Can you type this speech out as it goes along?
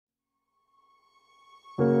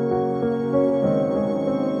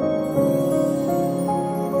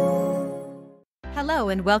Hello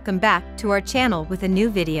and welcome back to our channel with a new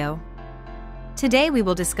video. Today we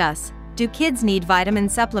will discuss, do kids need vitamin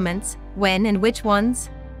supplements, when and which ones?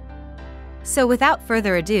 So without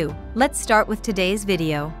further ado, let's start with today's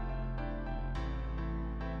video.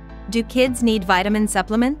 Do kids need vitamin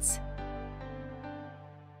supplements?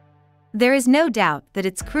 There is no doubt that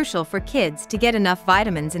it's crucial for kids to get enough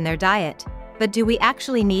vitamins in their diet, but do we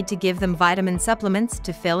actually need to give them vitamin supplements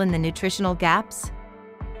to fill in the nutritional gaps?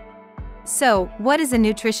 So, what is a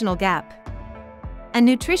nutritional gap? A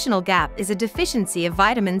nutritional gap is a deficiency of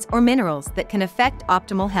vitamins or minerals that can affect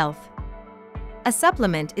optimal health. A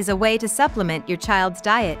supplement is a way to supplement your child's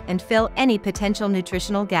diet and fill any potential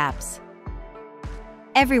nutritional gaps.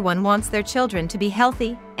 Everyone wants their children to be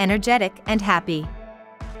healthy, energetic, and happy.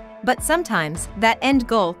 But sometimes, that end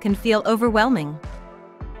goal can feel overwhelming.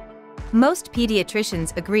 Most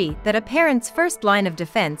pediatricians agree that a parent's first line of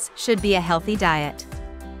defense should be a healthy diet.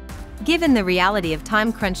 Given the reality of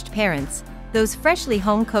time-crunched parents, those freshly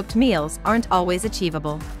home-cooked meals aren't always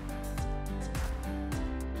achievable.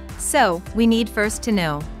 So, we need first to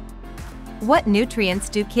know, what nutrients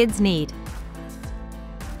do kids need?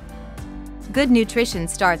 Good nutrition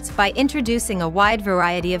starts by introducing a wide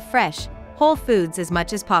variety of fresh, whole foods as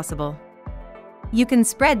much as possible. You can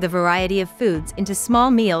spread the variety of foods into small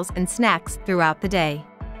meals and snacks throughout the day.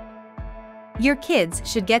 Your kids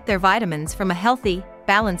should get their vitamins from a healthy,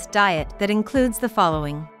 balanced diet that includes the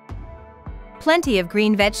following: plenty of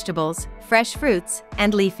green vegetables, fresh fruits,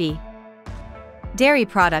 and leafy. Dairy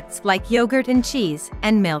products like yogurt and cheese,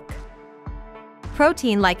 and milk.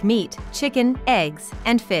 Protein like meat, chicken, eggs,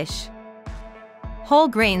 and fish. Whole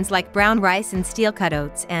grains like brown rice and steel-cut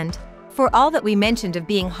oats, and, for all that we mentioned of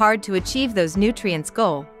being hard to achieve those nutrients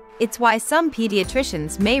goal, it's why some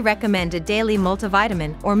pediatricians may recommend a daily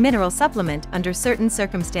multivitamin or mineral supplement under certain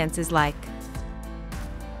circumstances like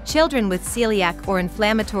children with celiac or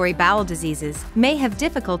inflammatory bowel diseases may have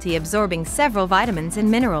difficulty absorbing several vitamins and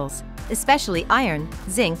minerals, especially iron,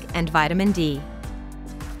 zinc, and vitamin D.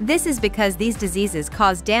 This is because these diseases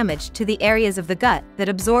cause damage to the areas of the gut that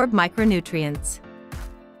absorb micronutrients.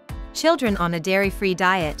 Children on a dairy-free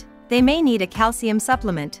diet, they may need a calcium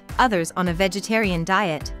supplement, others on a vegetarian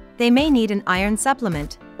diet, they may need an iron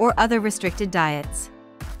supplement, or other restricted diets.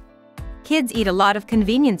 Kids eat a lot of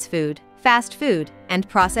convenience food, fast food, and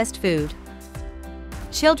processed food.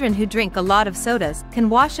 Children who drink a lot of sodas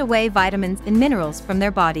can wash away vitamins and minerals from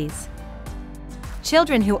their bodies.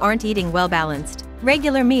 Children who aren't eating well-balanced,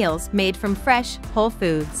 regular meals made from fresh, whole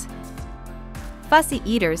foods. Fussy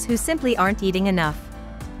eaters who simply aren't eating enough.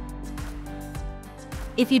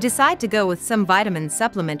 If you decide to go with some vitamin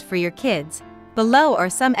supplement for your kids, below are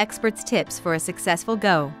some experts' tips for a successful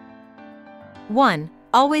go. 1.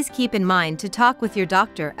 Always keep in mind to talk with your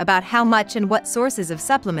doctor about how much and what sources of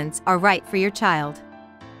supplements are right for your child.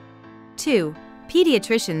 2.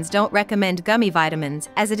 Pediatricians don't recommend gummy vitamins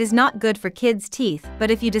as it is not good for kids' teeth,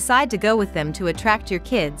 but if you decide to go with them to attract your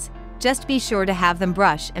kids, just be sure to have them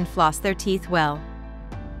brush and floss their teeth well.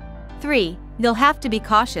 3. You'll have to be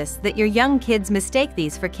cautious that your young kids mistake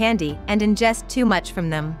these for candy and ingest too much from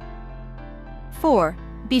them. 4.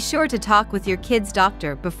 Be sure to talk with your kid's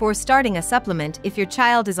doctor before starting a supplement if your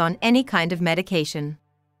child is on any kind of medication.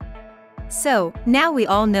 So, now we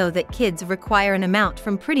all know that kids require an amount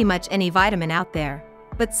from pretty much any vitamin out there,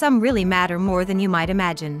 but some really matter more than you might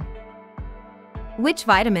imagine. Which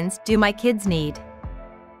vitamins do my kids need?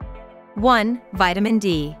 1. Vitamin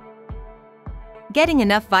D. Getting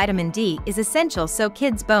enough vitamin D is essential so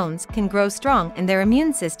kids' bones can grow strong and their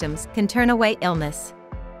immune systems can turn away illness.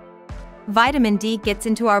 Vitamin D gets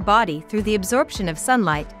into our body through the absorption of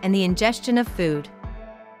sunlight and the ingestion of food.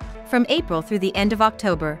 From April through the end of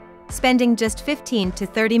October, spending just 15 to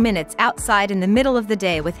 30 minutes outside in the middle of the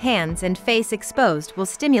day with hands and face exposed will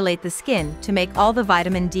stimulate the skin to make all the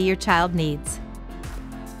vitamin D your child needs.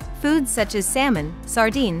 Foods such as salmon,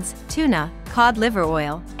 sardines, tuna, cod liver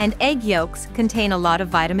oil, and egg yolks contain a lot of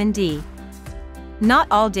vitamin D. Not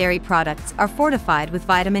all dairy products are fortified with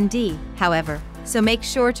vitamin D, however, so make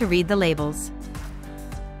sure to read the labels.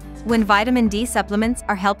 When vitamin D supplements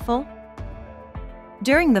are helpful?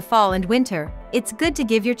 During the fall and winter, it's good to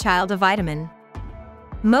give your child a vitamin.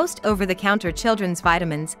 Most over-the-counter children's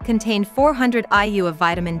vitamins contain 400 IU of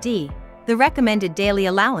vitamin D, the recommended daily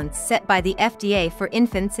allowance set by the FDA for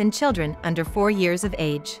infants and children under 4 years of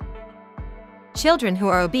age. Children who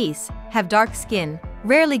are obese, have dark skin,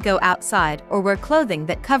 rarely go outside or wear clothing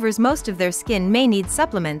that covers most of their skin may need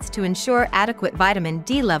supplements to ensure adequate vitamin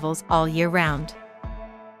D levels all year round.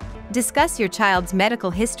 Discuss your child's medical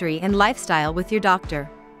history and lifestyle with your doctor,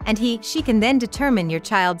 and she can then determine your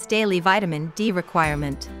child's daily vitamin D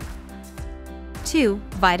requirement. 2.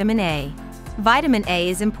 Vitamin A. Vitamin A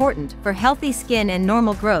is important for healthy skin and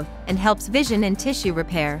normal growth and helps vision and tissue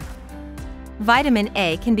repair. Vitamin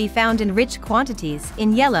A can be found in rich quantities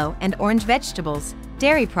in yellow and orange vegetables,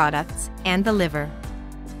 dairy products, and the liver.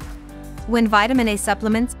 When vitamin A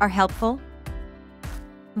supplements are helpful?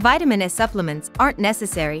 Vitamin A supplements aren't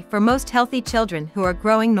necessary for most healthy children who are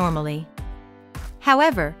growing normally.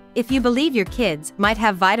 However, if you believe your kids might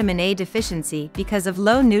have vitamin A deficiency because of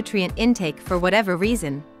low nutrient intake for whatever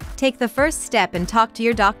reason, take the first step and talk to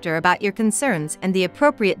your doctor about your concerns and the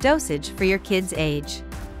appropriate dosage for your kid's age.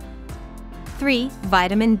 3.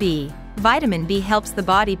 Vitamin B. Vitamin B helps the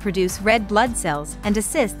body produce red blood cells and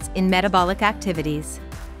assists in metabolic activities.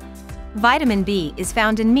 Vitamin B is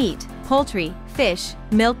found in meat, poultry, fish,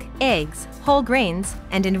 milk, eggs, whole grains,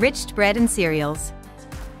 and enriched bread and cereals.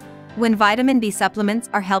 When vitamin B supplements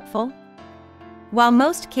are helpful? While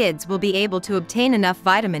most kids will be able to obtain enough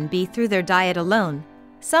vitamin B through their diet alone,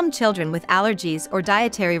 some children with allergies or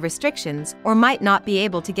dietary restrictions or might not be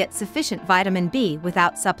able to get sufficient vitamin B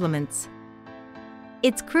without supplements.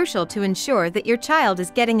 It's crucial to ensure that your child is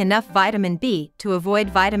getting enough vitamin B to avoid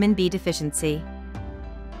vitamin B deficiency.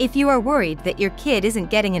 If you are worried that your kid isn't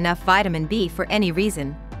getting enough vitamin B for any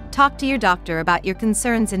reason, talk to your doctor about your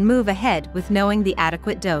concerns and move ahead with knowing the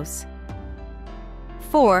adequate dose.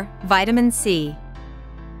 4. Vitamin C.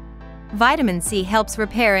 Vitamin C helps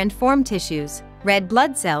repair and form tissues, red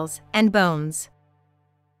blood cells, and bones.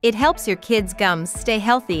 It helps your kid's gums stay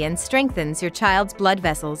healthy and strengthens your child's blood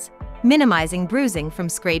vessels, minimizing bruising from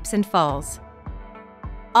scrapes and falls.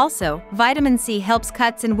 Also, vitamin C helps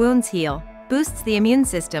cuts and wounds heal, boosts the immune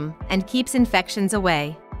system, and keeps infections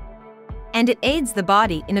away. And it aids the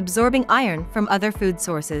body in absorbing iron from other food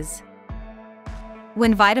sources.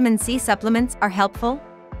 When vitamin C supplements are helpful?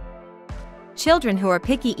 Children who are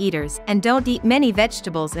picky eaters and don't eat many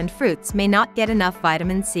vegetables and fruits may not get enough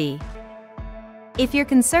vitamin C. If you're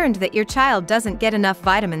concerned that your child doesn't get enough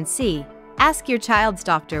vitamin C, ask your child's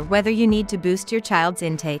doctor whether you need to boost your child's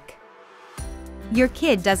intake. Your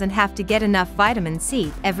kid doesn't have to get enough vitamin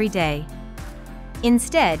C every day.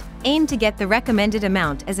 Instead, aim to get the recommended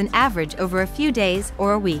amount as an average over a few days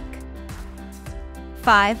or a week.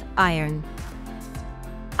 5. Iron.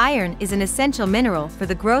 Iron is an essential mineral for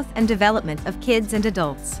the growth and development of kids and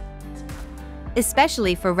adults.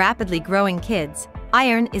 Especially for rapidly growing kids,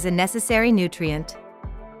 iron is a necessary nutrient.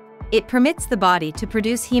 It permits the body to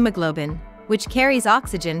produce hemoglobin, which carries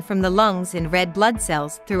oxygen from the lungs in red blood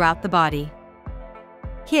cells throughout the body.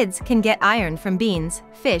 Kids can get iron from beans,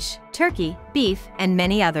 fish, turkey, beef, and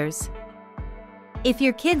many others. If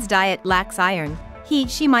your kid's diet lacks iron,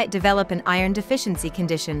 she might develop an iron deficiency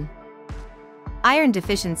condition. Iron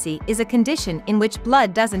deficiency is a condition in which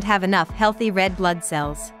blood doesn't have enough healthy red blood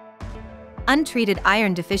cells. Untreated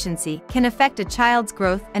iron deficiency can affect a child's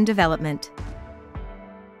growth and development.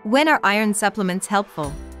 When are iron supplements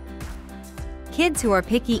helpful? Kids who are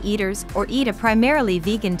picky eaters or eat a primarily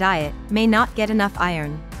vegan diet may not get enough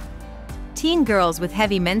iron. Teen girls with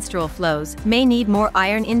heavy menstrual flows may need more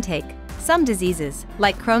iron intake. Some diseases,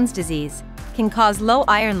 like Crohn's disease, can cause low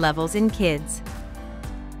iron levels in kids.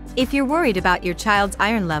 If you're worried about your child's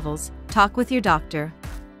iron levels, talk with your doctor.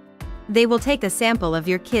 They will take a sample of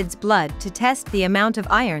your kid's blood to test the amount of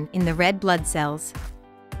iron in the red blood cells.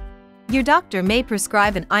 Your doctor may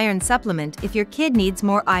prescribe an iron supplement if your kid needs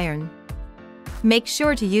more iron. Make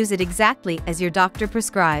sure to use it exactly as your doctor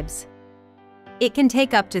prescribes. It can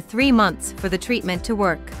take up to 3 months for the treatment to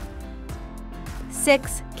work.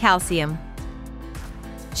 6. Calcium.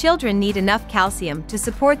 Children need enough calcium to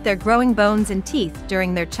support their growing bones and teeth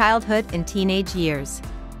during their childhood and teenage years.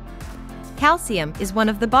 Calcium is one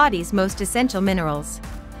of the body's most essential minerals.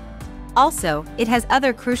 Also, it has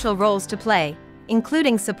other crucial roles to play,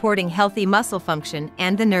 including supporting healthy muscle function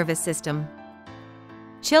and the nervous system.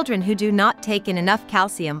 Children who do not take in enough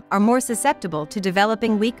calcium are more susceptible to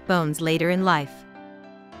developing weak bones later in life.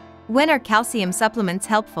 When are calcium supplements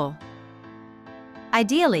helpful?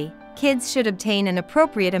 Ideally, kids should obtain an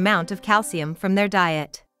appropriate amount of calcium from their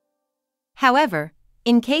diet. However,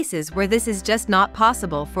 in cases where this is just not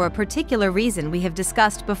possible for a particular reason we have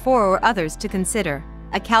discussed before or others to consider,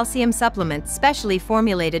 a calcium supplement specially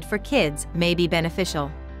formulated for kids may be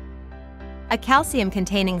beneficial. A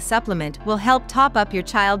calcium-containing supplement will help top up your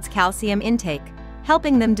child's calcium intake,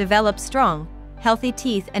 helping them develop strong, healthy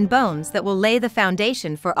teeth and bones that will lay the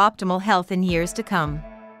foundation for optimal health in years to come.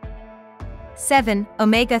 7.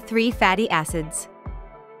 Omega-3 fatty acids.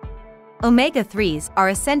 Omega-3s are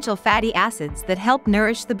essential fatty acids that help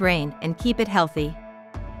nourish the brain and keep it healthy.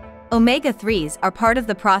 Omega-3s are part of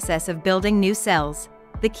the process of building new cells,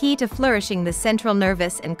 the key to flourishing the central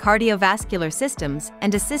nervous and cardiovascular systems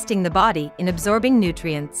and assisting the body in absorbing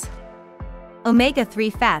nutrients.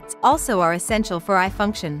 Omega-3 fats also are essential for eye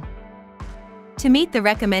function. To meet the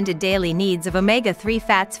recommended daily needs of omega-3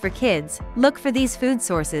 fats for kids, look for these food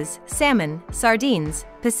sources: salmon, sardines,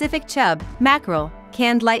 Pacific chub, mackerel,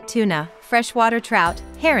 canned light tuna, freshwater trout,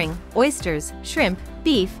 herring, oysters, shrimp,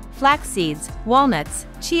 beef, flax seeds, walnuts,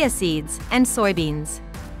 chia seeds, and soybeans.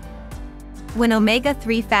 When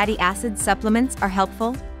omega-3 fatty acid supplements are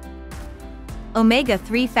helpful?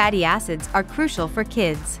 Omega-3 fatty acids are crucial for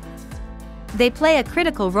kids. They play a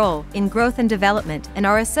critical role in growth and development and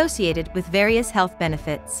are associated with various health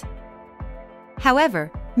benefits.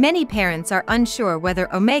 However, many parents are unsure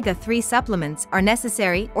whether omega-3 supplements are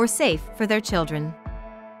necessary or safe for their children.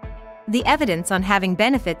 The evidence on having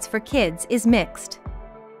benefits for kids is mixed.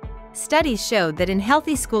 Studies showed that in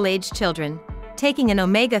healthy school-aged children, taking an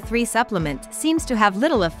omega-3 supplement seems to have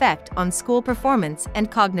little effect on school performance and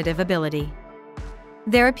cognitive ability.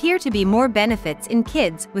 There appear to be more benefits in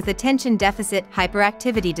kids with attention deficit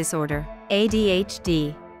hyperactivity disorder,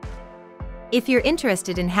 ADHD. If you're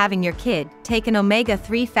interested in having your kid take an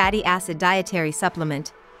omega-3 fatty acid dietary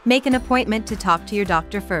supplement, make an appointment to talk to your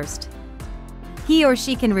doctor first. He or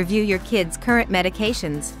she can review your kid's current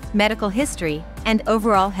medications, medical history, and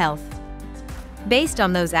overall health. Based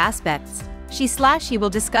on those aspects, she/he will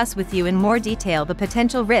discuss with you in more detail the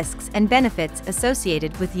potential risks and benefits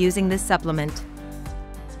associated with using this supplement.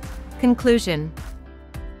 Conclusion.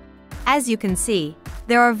 As you can see,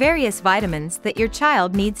 there are various vitamins that your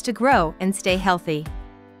child needs to grow and stay healthy.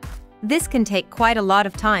 This can take quite a lot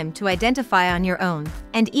of time to identify on your own,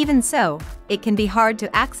 and even so, it can be hard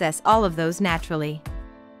to access all of those naturally.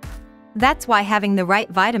 That's why having the right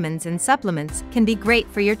vitamins and supplements can be great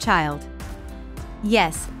for your child.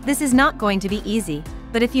 Yes, this is not going to be easy,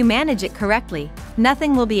 but if you manage it correctly,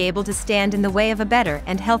 nothing will be able to stand in the way of a better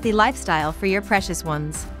and healthy lifestyle for your precious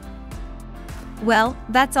ones. Well,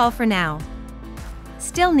 that's all for now.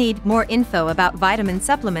 Still need more info about vitamin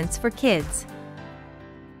supplements for kids?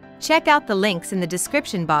 Check out the links in the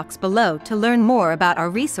description box below to learn more about our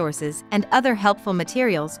resources and other helpful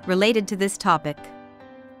materials related to this topic.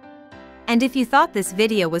 And if you thought this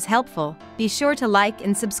video was helpful, be sure to like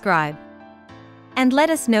and subscribe. And let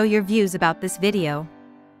us know your views about this video.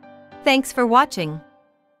 Thanks for watching.